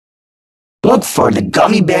Look for the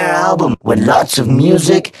Gummy Bear album with lots of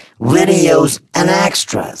music, videos, and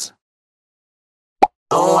extras.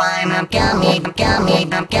 Oh, I'm a gummy, gummy,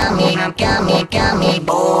 gummy, gummy, gummy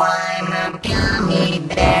boy. I'm a gummy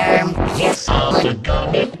bear. Yes, I'm a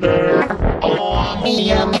gummy bear. Oh, I'm a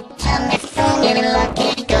yummy, tummy, funny,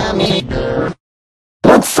 lucky gummy bear.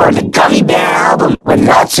 Look for the Gummy Bear album with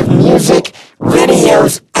lots of music,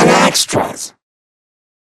 videos, and extras.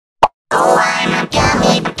 Oh, I'm a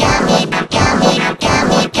gummy, gummy, gummy,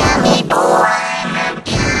 gummy, gummy boy. I'm a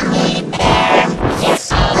gummy bear.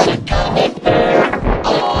 Yes, I'm a gummy bear.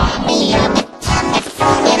 Oh, I'm a yummy, tummy,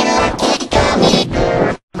 funny, lucky gummy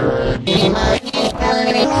bear. Be my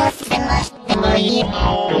little orphan, be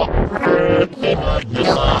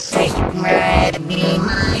my say red, be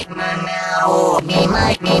my now,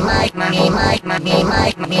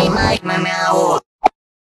 be my now.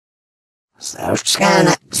 Saosh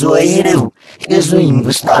kana zoiru, gezuim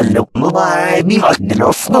gustallo, mobile, be my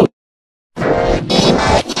delofno. Be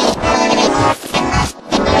my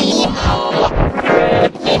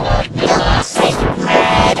say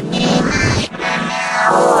red, be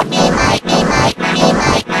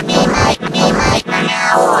my now, be my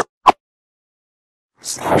now.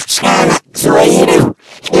 Saosh kana zoiru,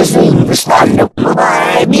 gezuim gustallo,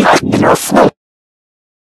 mobile, be my delofno.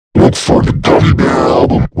 Look for the Gummy Bear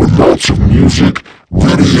album with lots of music,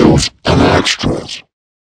 videos, and extras.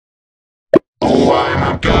 Oh,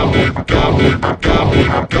 I'm a gummy, gummy, gummy,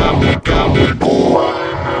 gummy, gummy boy.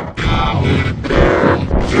 I'm a gummy bear.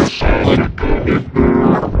 Yes, I'm a gummy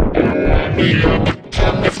bear. Oh, I'm a yummy,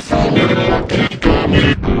 tummy, funny, lucky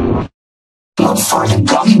gummy bear. Look for the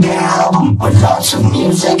Gummy Bear album with lots of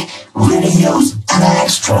music, videos, and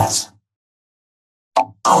extras.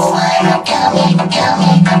 Oh, I'm a gummy,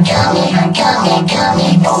 gummy, gummy, gummy,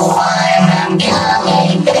 gummy boy. I'm a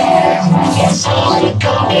gummy bear. Yes, I'm a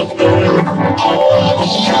gummy bear. Oh, I'm a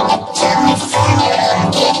yummy, tummy, funny,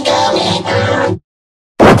 lucky gummy bear.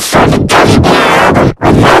 Look for the Gummy Bear album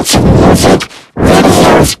with lots of music,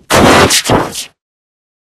 videos, and extras.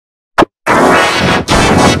 Oh, I'm a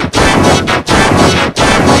gummy, gummy, gummy,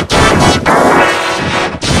 gummy, gummy boy.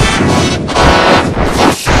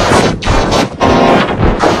 Yes, I'm a gummy bear.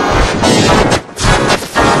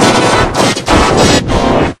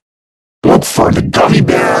 Look for the Gummy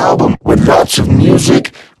Bear album with lots of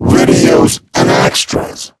music, videos, and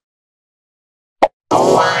extras.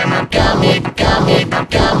 Oh, I'm a gummy, gummy,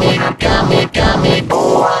 gummy, gummy, gummy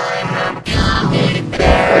boy. I'm a gummy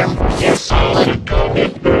bear. Yes, I'm a gummy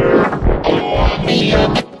bear. Oh, I'm a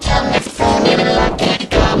yummy, tummy, funny, lucky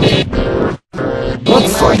gummy bear. Look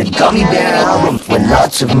for the Gummy Bear album with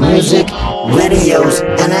lots of music, videos,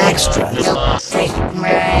 and extras.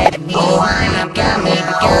 Oh, I'm a gummy,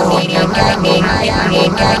 gummy, gummy,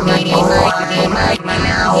 gummy,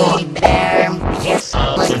 gummy bear. Yes,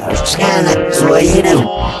 I'm a kana zoiru,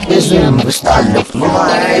 gezuim gustallo,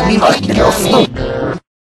 mobile, be my delofno.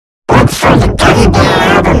 Look for the Gummy Bear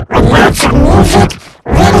album with lots of music,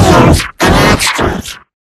 videos, and extras.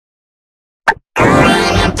 Oh,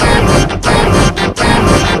 I'm a gummy, gummy,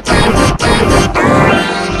 gummy, gummy, gummy boy.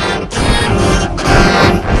 I'm a gummy bear.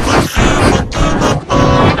 Yes,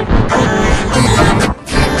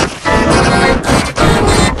 I'm a gummy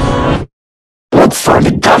bear. Look for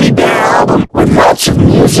the Gummy Bear album with lots of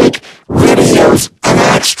music, videos, and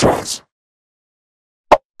extras.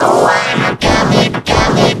 Oh, I'm a gummy,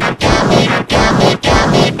 gummy, gummy, gummy,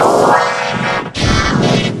 gummy boy. I'm a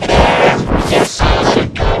gummy bear. Yes, I'm a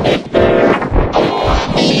gummy bear. Oh,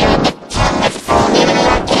 I'm a yummy, tummy, funny,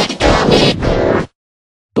 lucky gummy bear.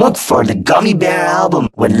 Look for the Gummy Bear album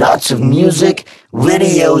with lots of music,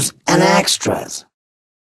 videos, and extras.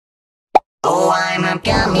 Oh, I'm a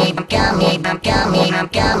gummy, gummy, gummy,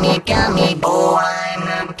 gummy, gummy boy.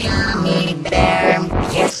 I'm a gummy bear.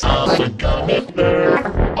 Yes, I'm a gummy bear.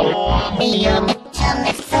 Oh, I'm a yummy,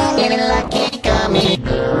 tummy, funny, lucky gummy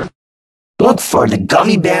bear. Look for the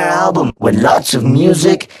Gummy Bear album with lots of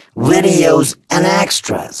music, videos, and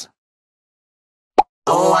extras.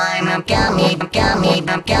 Oh, I'm a gummy, gummy,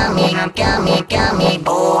 gummy, gummy, gummy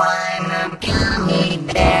boy. I'm a gummy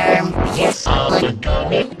bear. Yes, I'm a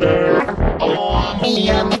gummy bear. Oh, I'm a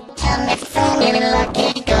yummy, tummy, funny,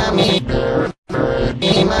 lucky gummy bear.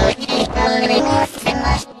 Be my little orphan,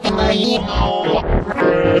 be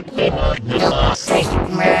my say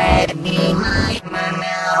red, be my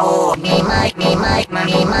now, be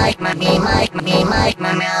my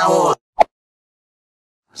now.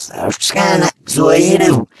 Saosh kana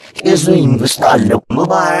zoiru, gezuim gustallo,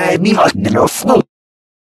 mobile, be my delofno.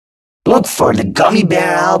 Look for the Gummy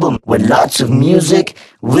Bear album with lots of music,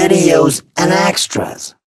 videos, and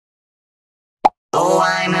extras. Oh,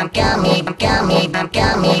 I'm a gummy, gummy,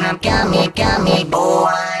 gummy, gummy, gummy. Oh,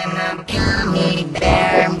 I'm a gummy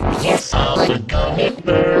bear. Yes, I'm a gummy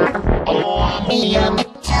bear. Oh, I'm a yummy,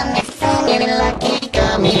 yummy, funny, lucky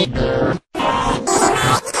gummy bear.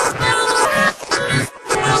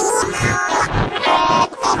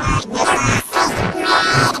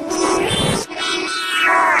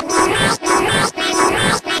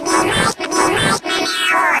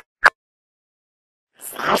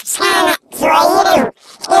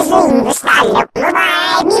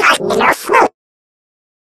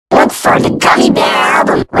 Look for the Gummy Bear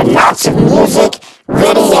album with lots of